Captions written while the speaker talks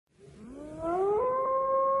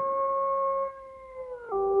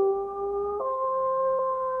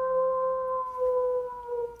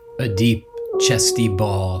A deep, chesty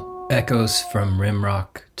bawl echoes from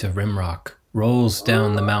rimrock to rimrock, rolls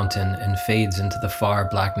down the mountain and fades into the far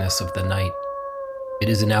blackness of the night. It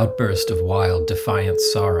is an outburst of wild, defiant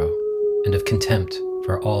sorrow and of contempt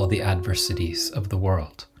for all the adversities of the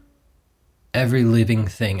world. Every living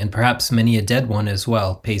thing, and perhaps many a dead one as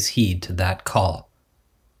well, pays heed to that call.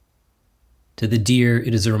 To the deer,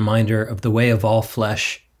 it is a reminder of the way of all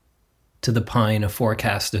flesh. To the pine, a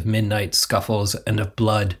forecast of midnight scuffles and of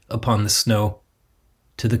blood upon the snow.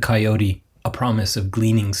 To the coyote, a promise of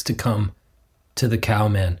gleanings to come. To the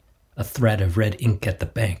cowman, a thread of red ink at the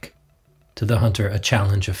bank. To the hunter, a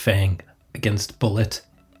challenge of fang against bullet.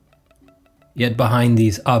 Yet behind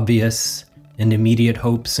these obvious and immediate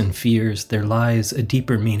hopes and fears, there lies a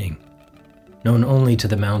deeper meaning, known only to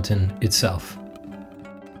the mountain itself.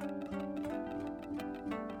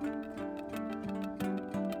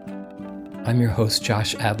 I'm your host,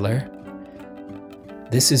 Josh Adler.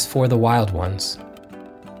 This is For the Wild Ones,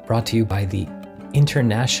 brought to you by the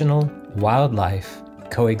International Wildlife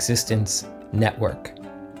Coexistence Network.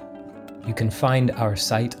 You can find our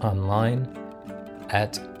site online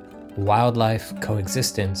at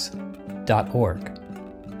wildlifecoexistence.org.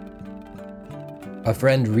 A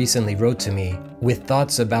friend recently wrote to me with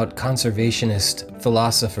thoughts about conservationist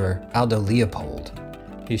philosopher Aldo Leopold,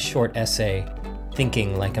 his short essay,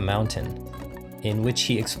 Thinking Like a Mountain, in which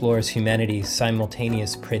he explores humanity's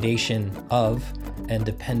simultaneous predation of and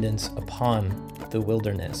dependence upon the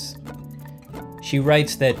wilderness. She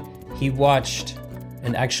writes that he watched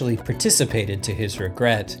and actually participated, to his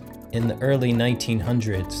regret, in the early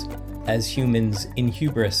 1900s as humans in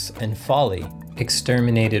hubris and folly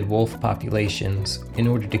exterminated wolf populations in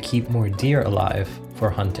order to keep more deer alive for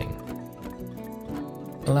hunting.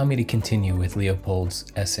 Allow me to continue with Leopold's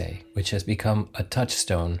essay, which has become a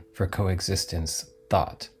touchstone for coexistence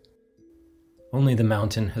thought. Only the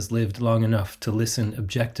mountain has lived long enough to listen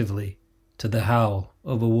objectively to the howl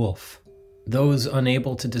of a wolf. Those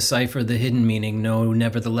unable to decipher the hidden meaning know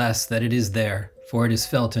nevertheless that it is there, for it is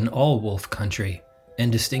felt in all wolf country,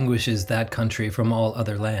 and distinguishes that country from all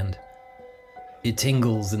other land. It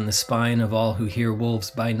tingles in the spine of all who hear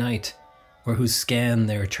wolves by night, or who scan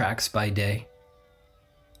their tracks by day.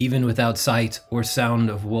 Even without sight or sound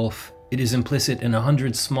of wolf, it is implicit in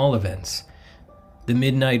 100 small events. The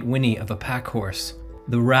midnight whinny of a pack horse,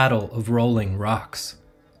 the rattle of rolling rocks,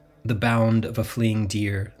 the bound of a fleeing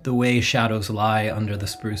deer, the way shadows lie under the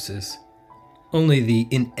spruces. Only the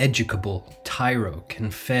ineducable tyro can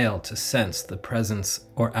fail to sense the presence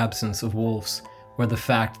or absence of wolves, or the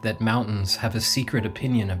fact that mountains have a secret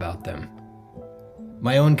opinion about them.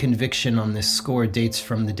 My own conviction on this score dates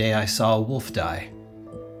from the day I saw a wolf die.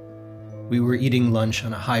 We were eating lunch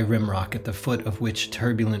on a high rimrock at the foot of which a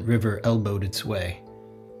turbulent river elbowed its way.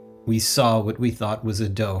 We saw what we thought was a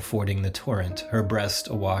doe fording the torrent, her breast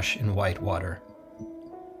awash in white water.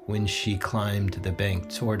 When she climbed the bank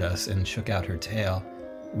toward us and shook out her tail,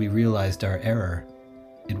 we realized our error.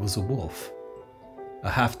 It was a wolf. A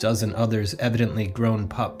half-dozen others, evidently grown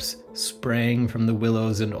pups, sprang from the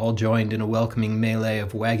willows and all joined in a welcoming melee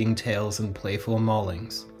of wagging tails and playful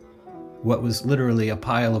maulings. What was literally a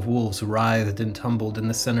pile of wolves writhed and tumbled in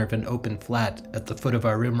the center of an open flat at the foot of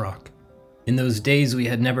our rimrock. In those days, we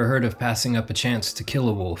had never heard of passing up a chance to kill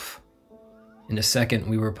a wolf. In a second,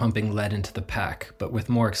 we were pumping lead into the pack, but with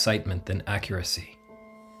more excitement than accuracy.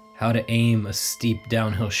 How to aim a steep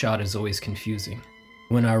downhill shot is always confusing.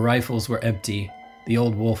 When our rifles were empty, the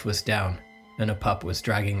old wolf was down, and a pup was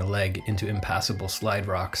dragging a leg into impassable slide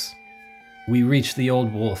rocks. We reached the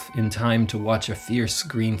old wolf in time to watch a fierce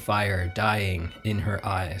green fire dying in her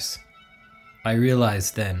eyes. I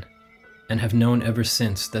realized then, and have known ever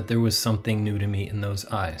since, that there was something new to me in those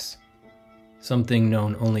eyes. Something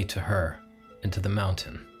known only to her and to the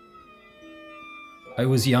mountain. I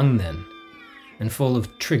was young then, and full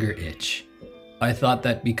of trigger itch. I thought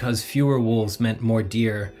that because fewer wolves meant more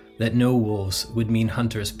deer, that no wolves would mean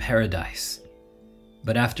hunter's paradise.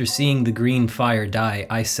 But after seeing the green fire die,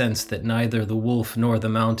 I sensed that neither the wolf nor the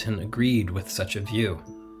mountain agreed with such a view.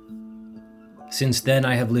 Since then,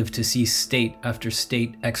 I have lived to see state after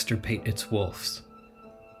state extirpate its wolves.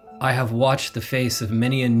 I have watched the face of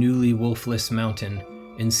many a newly wolfless mountain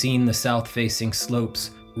and seen the south-facing slopes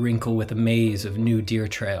wrinkle with a maze of new deer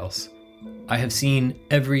trails. I have seen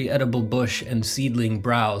every edible bush and seedling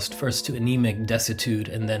browsed first to anemic desuetude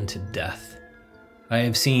and then to death. I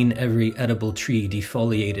have seen every edible tree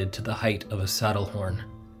defoliated to the height of a saddlehorn.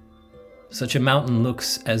 Such a mountain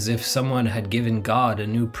looks as if someone had given God a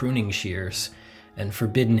new pruning shears and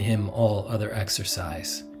forbidden him all other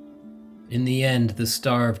exercise. In the end, the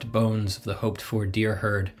starved bones of the hoped-for deer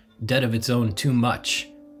herd, dead of its own too much,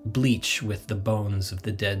 bleach with the bones of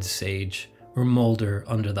the dead sage, or molder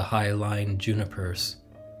under the high-lying junipers.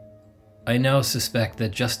 I now suspect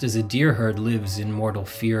that just as a deer herd lives in mortal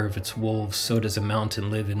fear of its wolves, so does a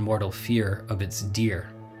mountain live in mortal fear of its deer,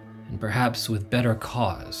 and perhaps with better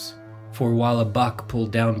cause. For while a buck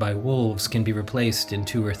pulled down by wolves can be replaced in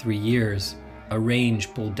 2 or 3 years, a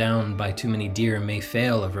range pulled down by too many deer may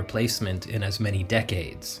fail of replacement in as many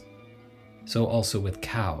decades. So also with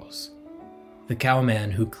cows. The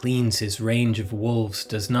cowman who cleans his range of wolves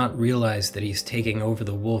does not realize that he's taking over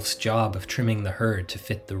the wolf's job of trimming the herd to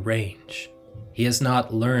fit the range. He has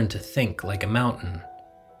not learned to think like a mountain.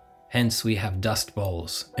 Hence we have dust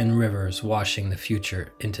bowls and rivers washing the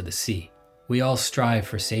future into the sea. We all strive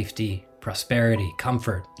for safety, prosperity,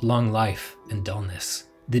 comfort, long life, and dullness.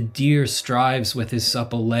 The deer strives with his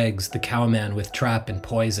supple legs, the cowman with trap and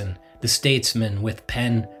poison, the statesman with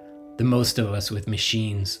pen, the most of us with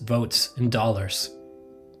machines, votes, and dollars.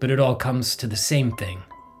 But it all comes to the same thing: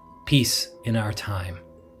 peace in our time.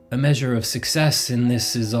 A measure of success in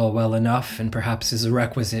this is all well enough and perhaps is a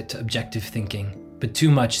requisite to objective thinking, but too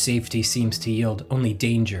much safety seems to yield only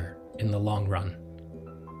danger in the long run.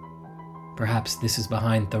 Perhaps this is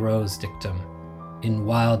behind Thoreau's dictum: in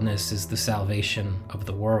wildness is the salvation of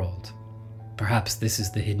the world. Perhaps this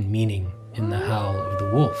is the hidden meaning in the howl of the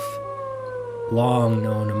wolf, long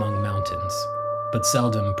known among mountains, but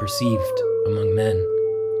seldom perceived among men.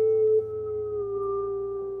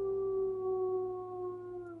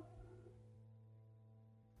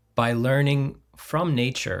 By learning from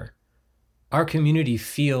nature, our community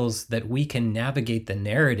feels that we can navigate the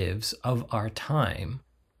narratives of our time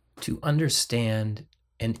to understand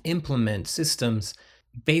and implement systems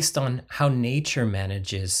based on how nature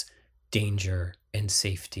manages danger and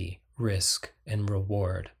safety, risk and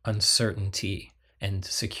reward, uncertainty and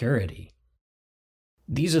security.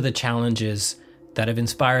 These are the challenges that have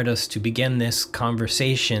inspired us to begin this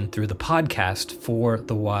conversation through the podcast For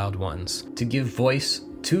the Wild Ones, to give voice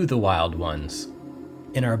to the wild ones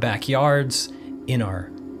in our backyards, in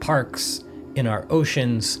our parks, in our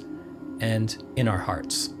oceans, and in our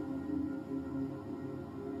hearts.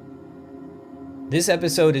 This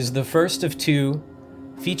episode is the first of 2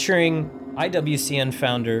 featuring IWCN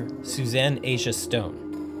founder Suzanne Asia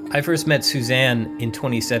Stone. I first met Suzanne in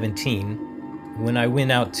 2017 when I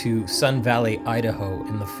went out to Sun Valley, Idaho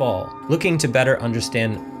in the fall, looking to better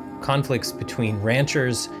understand conflicts between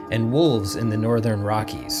ranchers and wolves in the northern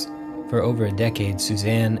Rockies. For over a decade,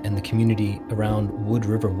 Suzanne and the community around Wood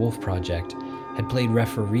River Wolf Project had played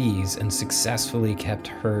referees and successfully kept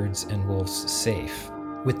herds and wolves safe.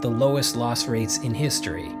 With the lowest loss rates in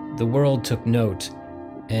history, the world took note,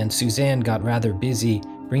 and Suzanne got rather busy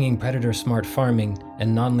bringing predator-smart farming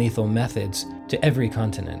and non-lethal methods to every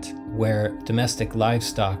continent, where domestic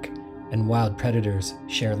livestock and wild predators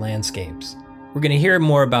share landscapes. We're going to hear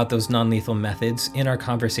more about those non-lethal methods in our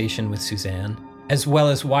conversation with Suzanne, as well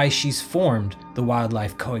as why she's formed the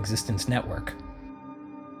Wildlife Coexistence Network.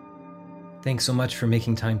 Thanks so much for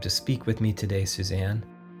making time to speak with me today, Suzanne.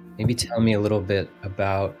 Maybe tell me a little bit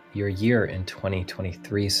about your year in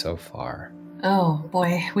 2023 so far. Oh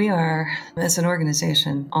boy, we are, as an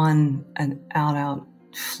organization, on an out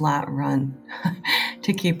flat run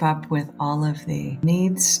to keep up with all of the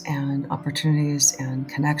needs and opportunities and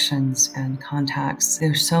connections and contacts.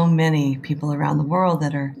 There's so many people around the world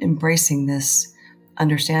that are embracing this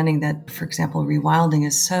understanding that, for example, rewilding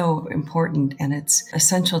is so important and it's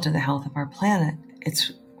essential to the health of our planet.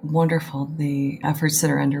 It's wonderful, the efforts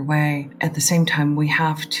that are underway. At the same time, we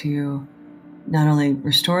have to not only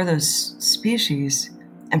restore those species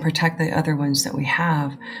and protect the other ones that we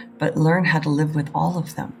have, but learn how to live with all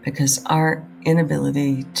of them, because our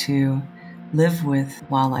inability to live with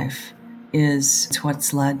wildlife is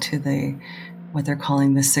what's led to what they're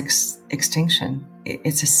calling the 6th extinction.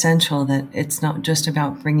 It's essential that it's not just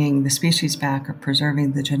about bringing the species back or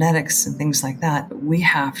preserving the genetics and things like that. We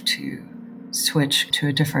have to switch to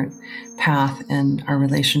a different path in our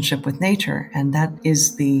relationship with nature, and that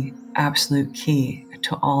is the absolute key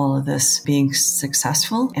to all of this being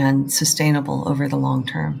successful and sustainable over the long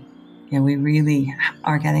term. We really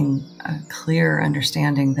are getting a clear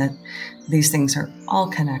understanding that these things are all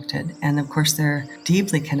connected. And of course, they're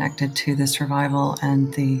deeply connected to the survival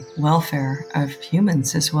and the welfare of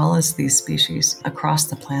humans, as well as these species across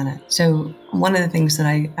the planet. So one of the things that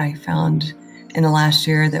I found in the last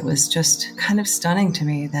year that was just kind of stunning to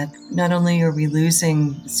me, that not only are we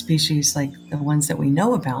losing species like the ones that we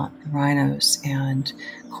know about, rhinos and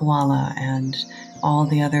koala and all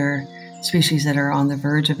the other species that are on the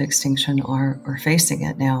verge of extinction are facing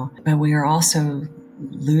it now, but we are also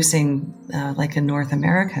losing, like in North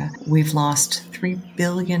America, we've lost 3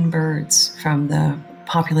 billion birds from the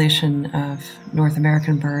population of North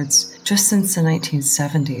American birds just since the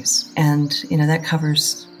 1970s. And, that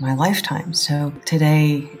covers my lifetime. So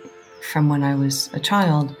today, from when I was a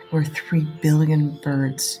child, we're 3 billion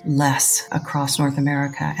birds less across North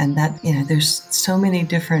America. And that, there's so many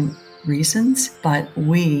different reasons, but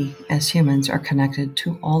we as humans are connected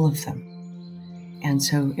to all of them. And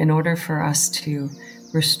so in order for us to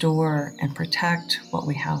restore and protect what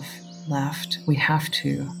we have left, we have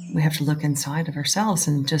to look inside of ourselves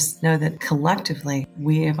and just know that collectively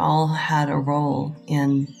we have all had a role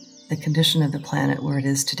in the condition of the planet where it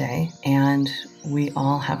is today, and we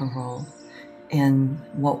all have a role in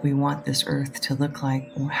what we want this earth to look like,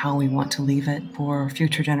 or how we want to leave it for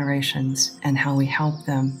future generations, and how we help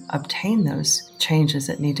them obtain those changes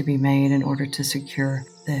that need to be made in order to secure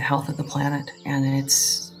the health of the planet. And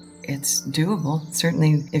it's doable.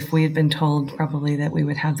 Certainly, if we had been told probably that we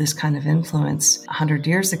would have this kind of influence 100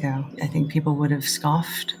 years ago, I think people would have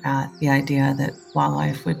scoffed at the idea that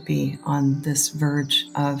wildlife would be on this verge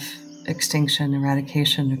of extinction,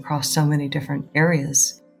 eradication across so many different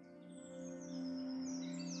areas.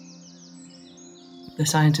 The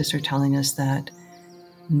scientists are telling us that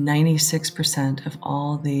 96% of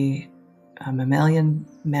all the mammalian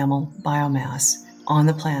mammal biomass on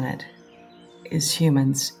the planet is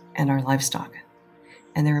humans and our livestock.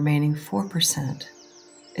 And the remaining 4%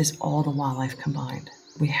 is all the wildlife combined.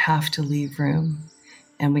 We have to leave room,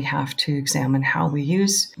 and we have to examine how we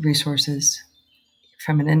use resources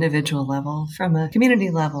from an individual level, from a community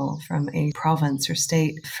level, from a province or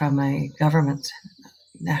state, from a government,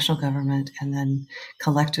 national government, and then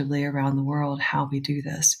collectively around the world, how we do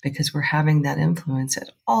this, because we're having that influence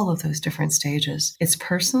at all of those different stages. It's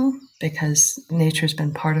personal because nature's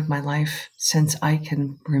been part of my life since I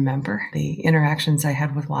can remember. The interactions I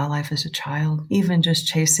had with wildlife as a child, even just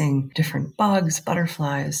chasing different bugs,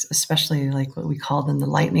 butterflies, especially like what we called them, the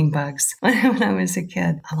lightning bugs, when I was a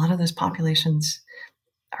kid, a lot of those populations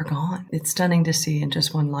are gone. It's stunning to see in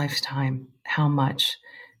just one lifetime how much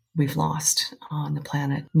we've lost on the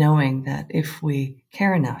planet, knowing that if we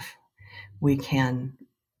care enough, we can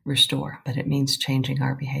restore, but it means changing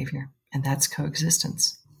our behavior, and that's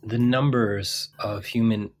coexistence. The numbers of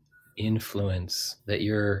human influence that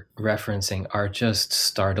you're referencing are just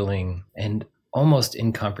startling and almost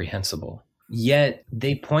incomprehensible. Yet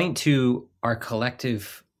they point to our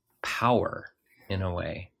collective power in a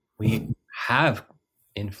way. We have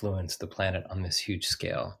influenced the planet on this huge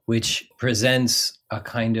scale, which presents a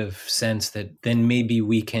kind of sense that then maybe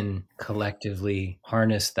we can collectively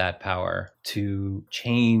harness that power to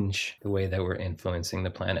change the way that we're influencing the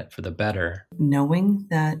planet for the better. Knowing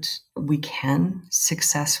that we can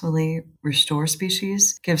successfully restore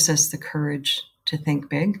species gives us the courage to think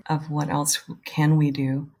big of what else can we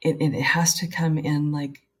do. It has to come in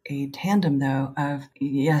like a tandem, though, of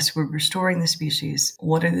yes, we're restoring the species.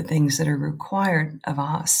 What are the things that are required of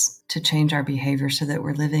us to change our behavior so that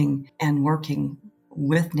we're living and working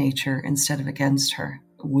with nature instead of against her?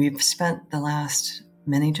 We've spent the last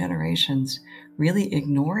many generations really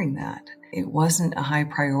ignoring that. It wasn't a high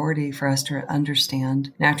priority for us to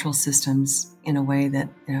understand natural systems in a way that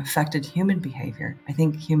affected human behavior. I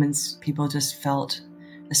think people just felt,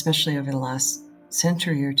 especially over the last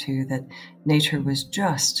century or two, that nature was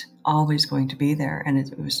just always going to be there, and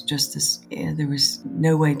it was just this, there was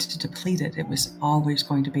no way to deplete it. It was always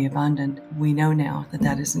going to be abundant. We know now that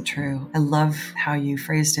that isn't true. I love how you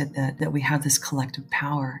phrased it, that we have this collective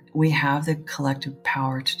power. We have the collective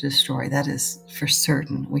power to destroy. That is for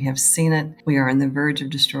certain. We have seen it. We are on the verge of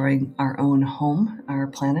destroying our own home, our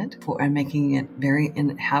planet, and making it very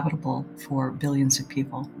uninhabitable for billions of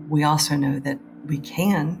people. We also know that we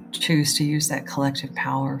can choose to use that collective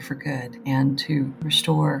power for good and to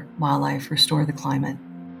restore wildlife, restore the climate.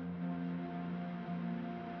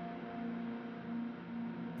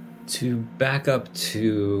 To back up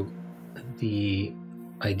to the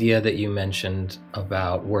idea that you mentioned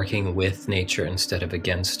about working with nature instead of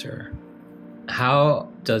against her, how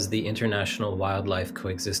does the International Wildlife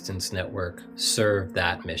Coexistence Network serve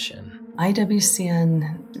that mission?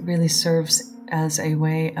 IWCN really serves as a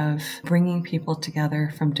way of bringing people together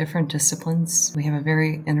from different disciplines. We have a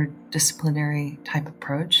very interdisciplinary type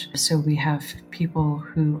approach. So we have people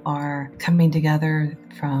who are coming together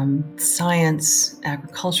from science,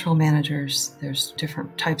 agricultural managers, there's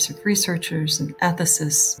different types of researchers and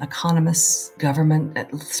ethicists, economists, government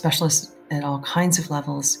specialists at all kinds of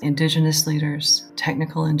levels, indigenous leaders,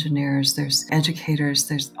 technical engineers, there's educators,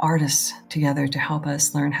 there's artists together to help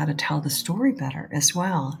us learn how to tell the story better as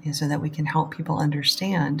well, so that we can help people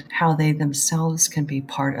understand how they themselves can be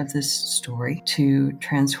part of this story to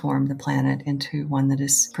transform the planet into one that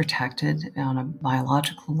is protected on a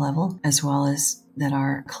biological level, as well as that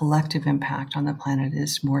our collective impact on the planet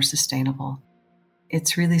is more sustainable.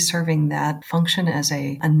 It's really serving that function as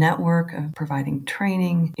a network of providing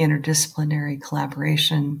training, interdisciplinary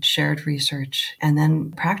collaboration, shared research, and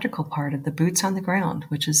then practical part of the boots on the ground,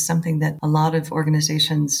 which is something that a lot of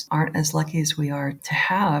organizations aren't as lucky as we are to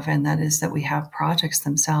have. And that is that we have projects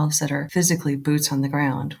themselves that are physically boots on the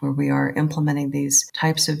ground, where we are implementing these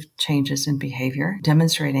types of changes in behavior,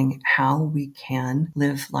 demonstrating how we can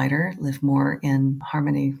live lighter, live more in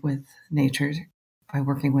harmony with nature by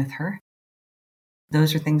working with her.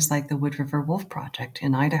 Those are things like the Wood River Wolf Project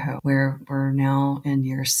in Idaho, where we're now in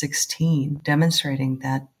year 16, demonstrating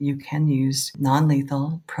that you can use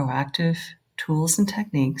non-lethal, proactive tools and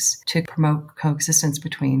techniques to promote coexistence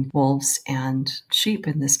between wolves and sheep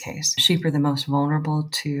in this case. Sheep are the most vulnerable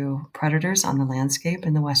to predators on the landscape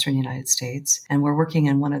in the western United States, and we're working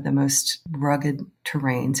in one of the most rugged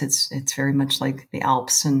terrains. It's very much like the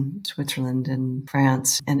Alps in Switzerland and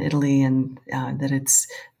France and Italy, and that it's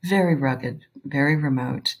very rugged, very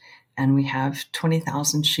remote. And we have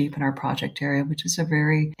 20,000 sheep in our project area, which is a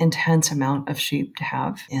very intense amount of sheep to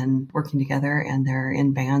have in working together. And they're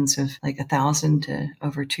in bands of like 1,000 to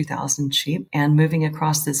over 2,000 sheep and moving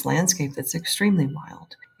across this landscape that's extremely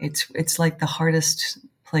wild. It's like the hardest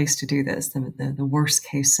place to do this, the worst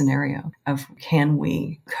case scenario of can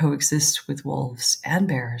we coexist with wolves and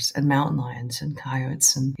bears and mountain lions and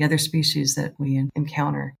coyotes and the other species that we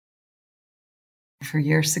encounter. For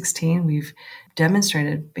year 16, we've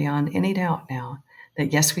demonstrated beyond any doubt now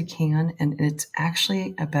that yes, we can, and it's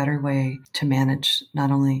actually a better way to manage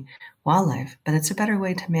not only wildlife, but it's a better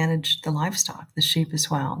way to manage the livestock, the sheep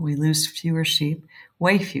as well. We lose fewer sheep,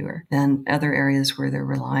 way fewer than other areas where they're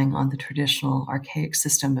relying on the traditional archaic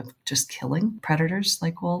system of just killing predators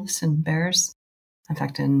like wolves and bears. In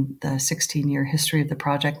fact, in the 16-year history of the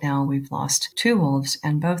project now, we've lost 2 wolves,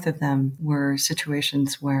 and both of them were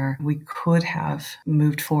situations where we could have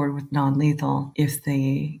moved forward with non-lethal if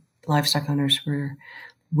the livestock owners were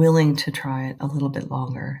willing to try it a little bit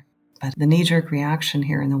longer. But the knee-jerk reaction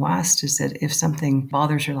here in the West is that if something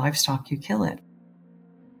bothers your livestock, you kill it.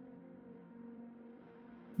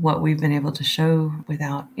 What we've been able to show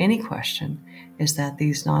without any question is that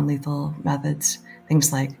these non-lethal methods,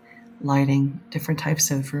 things like lighting, different types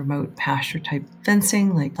of remote pasture type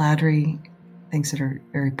fencing like fladry, things that are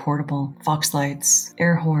very portable, fox lights,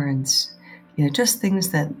 air horns, just things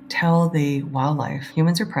that tell the wildlife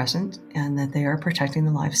humans are present and that they are protecting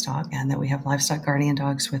the livestock and that we have livestock guardian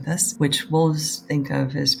dogs with us, which wolves think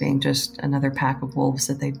of as being just another pack of wolves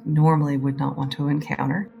that they normally would not want to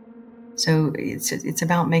encounter. So it's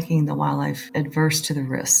about making the wildlife adverse to the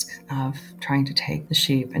risk of trying to take the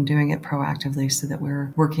sheep and doing it proactively so that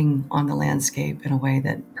we're working on the landscape in a way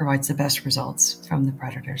that provides the best results from the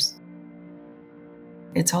predators.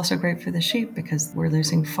 It's also great for the sheep because we're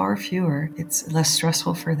losing far fewer. It's less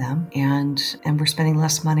stressful for them, and we're spending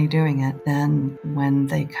less money doing it than when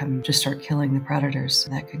they come to start killing the predators.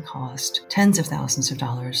 That can cost tens of thousands of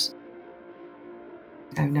dollars.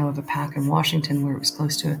 I know of a pack in Washington where it was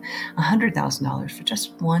close to $100,000 for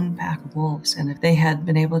just one pack of wolves. And if they had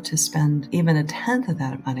been able to spend even a tenth of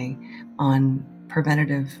that money on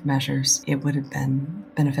preventative measures, it would have been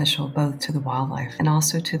beneficial both to the wildlife and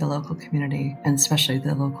also to the local community, and especially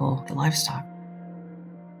the livestock.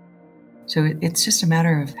 So it's just a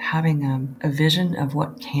matter of having a vision of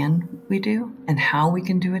what can we do and how we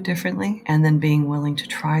can do it differently, and then being willing to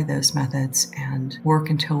try those methods and work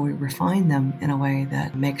until we refine them in a way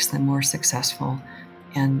that makes them more successful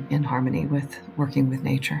and in harmony with working with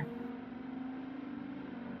nature.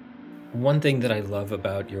 One thing that I love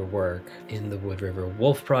about your work in the Wood River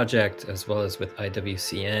Wolf Project, as well as with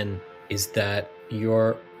IWCN, is that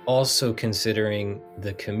you're also considering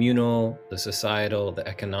the communal, the societal, the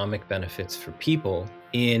economic benefits for people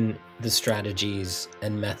in the strategies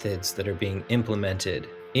and methods that are being implemented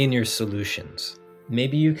in your solutions.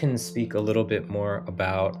 Maybe you can speak a little bit more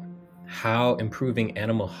about how improving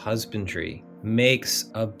animal husbandry makes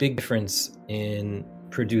a big difference in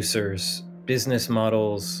producers' business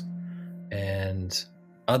models and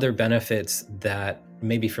other benefits that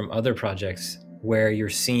maybe from other projects where you're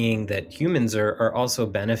seeing that humans are also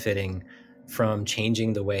benefiting from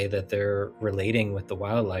changing the way that they're relating with the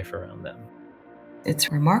wildlife around them.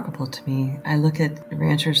 It's remarkable to me. I look at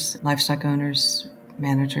ranchers, livestock owners,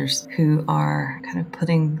 managers who are kind of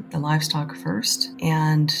putting the livestock first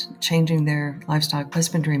and changing their livestock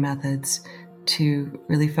husbandry methods to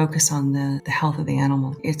really focus on the health of the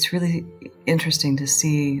animal. It's really interesting to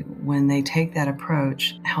see when they take that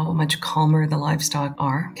approach, how much calmer the livestock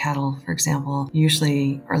are. Cattle, for example,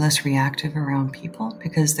 usually are less reactive around people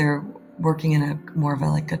because they're working in a more of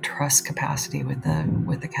a trust capacity with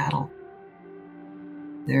the cattle.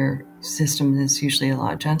 Their system is usually a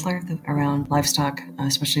lot gentler around livestock,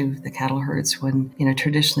 especially with the cattle herds. When,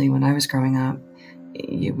 traditionally when I was growing up,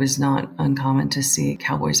 it was not uncommon to see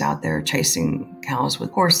cowboys out there chasing cows with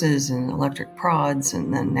horses and electric prods.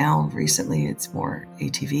 And then now recently it's more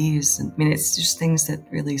ATVs. And it's just things that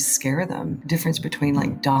really scare them. The difference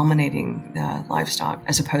between dominating the livestock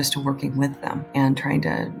as opposed to working with them and trying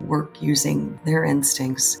to work using their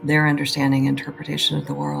instincts, their understanding, interpretation of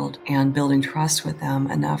the world, and building trust with them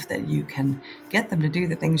enough that you can get them to do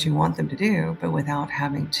the things you want them to do, but without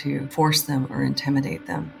having to force them or intimidate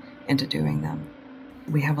them into doing them.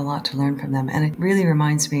 We have a lot to learn from them. And it really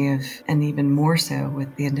reminds me of, and even more so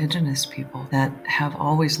with the indigenous people that have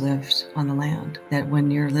always lived on the land, that when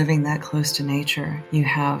you're living that close to nature, you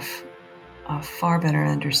have a far better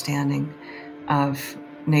understanding of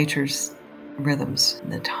nature's rhythms,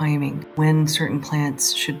 the timing, when certain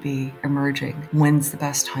plants should be emerging, when's the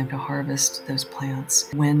best time to harvest those plants,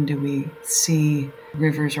 when do we see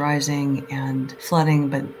rivers rising and flooding,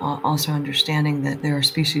 but also understanding that there are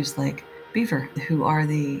species like beaver, who are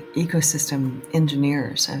the ecosystem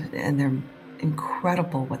engineers, and they're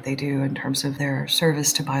incredible what they do in terms of their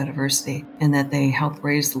service to biodiversity, and that they help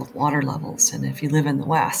raise the water levels. And if you live in the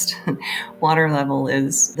West, water level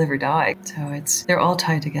is live or die. So they're all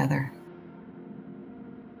tied together.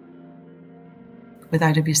 With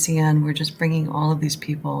IWCN, we're just bringing all of these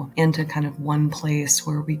people into kind of one place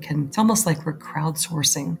where it's almost like we're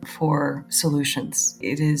crowdsourcing for solutions.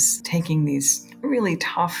 It is taking these really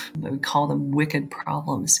tough, we call them wicked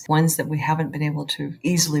problems, ones that we haven't been able to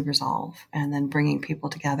easily resolve, and then bringing people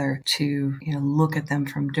together to look at them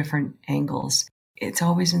from different angles. It's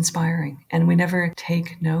always inspiring, and we never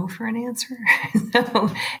take no for an answer.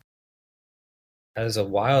 As a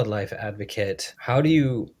wildlife advocate, how do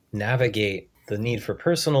you navigate the need for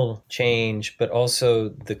personal change, but also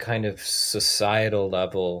the kind of societal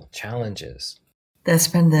level challenges? That's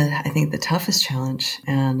been I think the toughest challenge,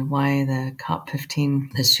 and why the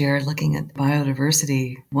COP15 this year, looking at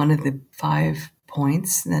biodiversity, one of the 5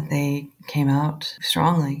 points that they came out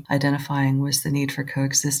strongly identifying was the need for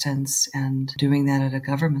coexistence, and doing that at a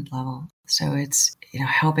government level. So it's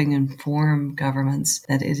helping inform governments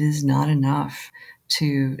that it is not enough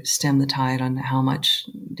to stem the tide on how much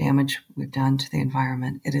damage we've done to the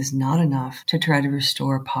environment. It is not enough to try to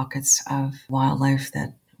restore pockets of wildlife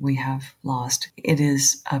that we have lost. It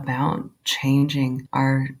is about changing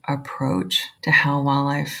our approach to how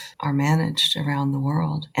wildlife are managed around the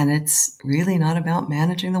world. And it's really not about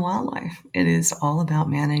managing the wildlife. It is all about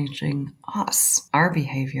managing us, our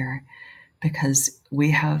behavior, because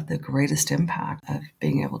we have the greatest impact of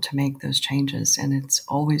being able to make those changes. And it's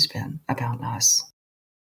always been about us.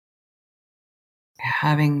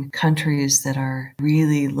 Having countries that are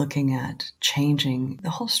really looking at changing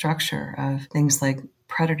the whole structure of things like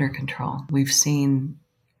predator control. We've seen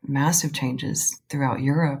massive changes throughout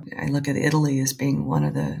Europe. I look at Italy as being one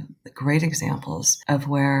of the great examples of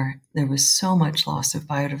where there was so much loss of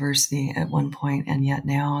biodiversity at one point, and yet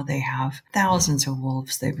now they have thousands of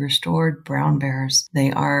wolves. They've restored brown bears.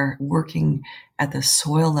 They are working at the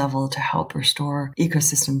soil level to help restore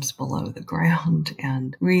ecosystems below the ground,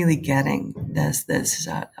 and really getting this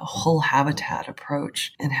a whole habitat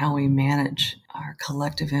approach and how we manage our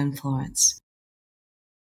collective influence.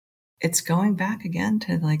 It's going back again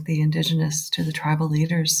to the indigenous, to the tribal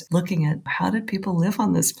leaders, looking at how did people live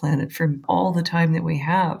on this planet for all the time that we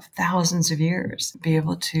have, thousands of years, be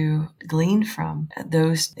able to glean from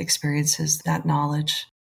those experiences, that knowledge.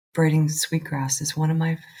 Braiding Sweetgrass is one of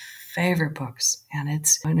my favorite books, and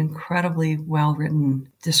it's an incredibly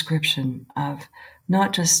well-written description of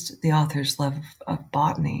not just the author's love of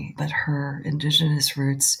botany, but her indigenous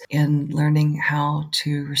roots in learning how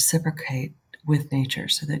to reciprocate with nature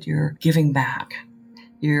so that you're giving back.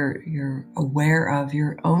 You're aware of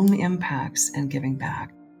your own impacts and giving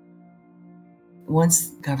back. Once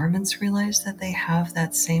governments realize that they have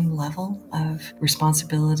that same level of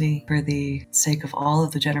responsibility for the sake of all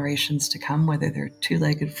of the generations to come, whether they're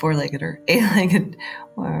 2-legged, 4-legged, or 8-legged,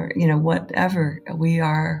 or whatever, we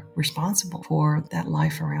are responsible for that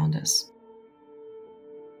life around us.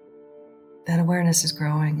 that awareness is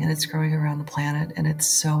growing, and it's growing around the planet. And it's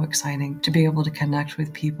so exciting to be able to connect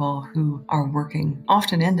with people who are working,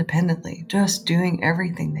 often independently, just doing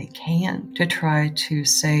everything they can to try to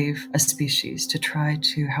save a species, to try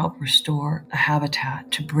to help restore a habitat,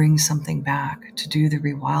 to bring something back, to do the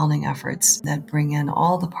rewilding efforts that bring in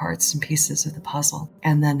all the parts and pieces of the puzzle,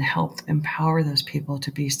 and then help empower those people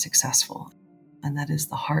to be successful. And that is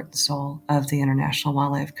the heart and soul of the International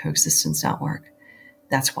Wildlife Coexistence Network.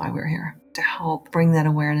 That's why we're here, to help bring that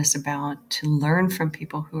awareness about, to learn from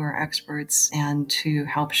people who are experts, and to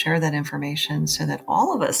help share that information so that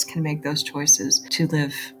all of us can make those choices to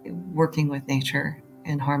live working with nature,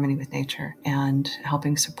 in harmony with nature, and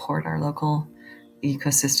helping support our local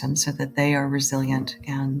ecosystems so that they are resilient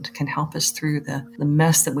and can help us through the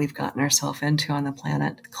mess that we've gotten ourselves into on the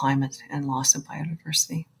planet, climate, and loss of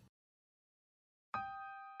biodiversity.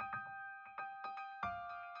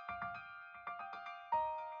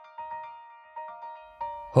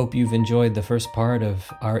 Hope you've enjoyed the first part of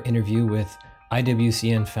our interview with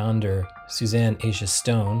IWCN founder Suzanne Asia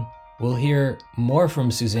Stone. We'll hear more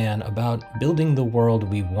from Suzanne about building the world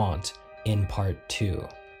we want in part 2.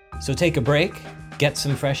 So take a break, get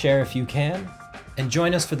some fresh air if you can, and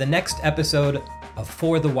join us for the next episode of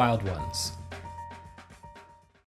For the Wild Ones.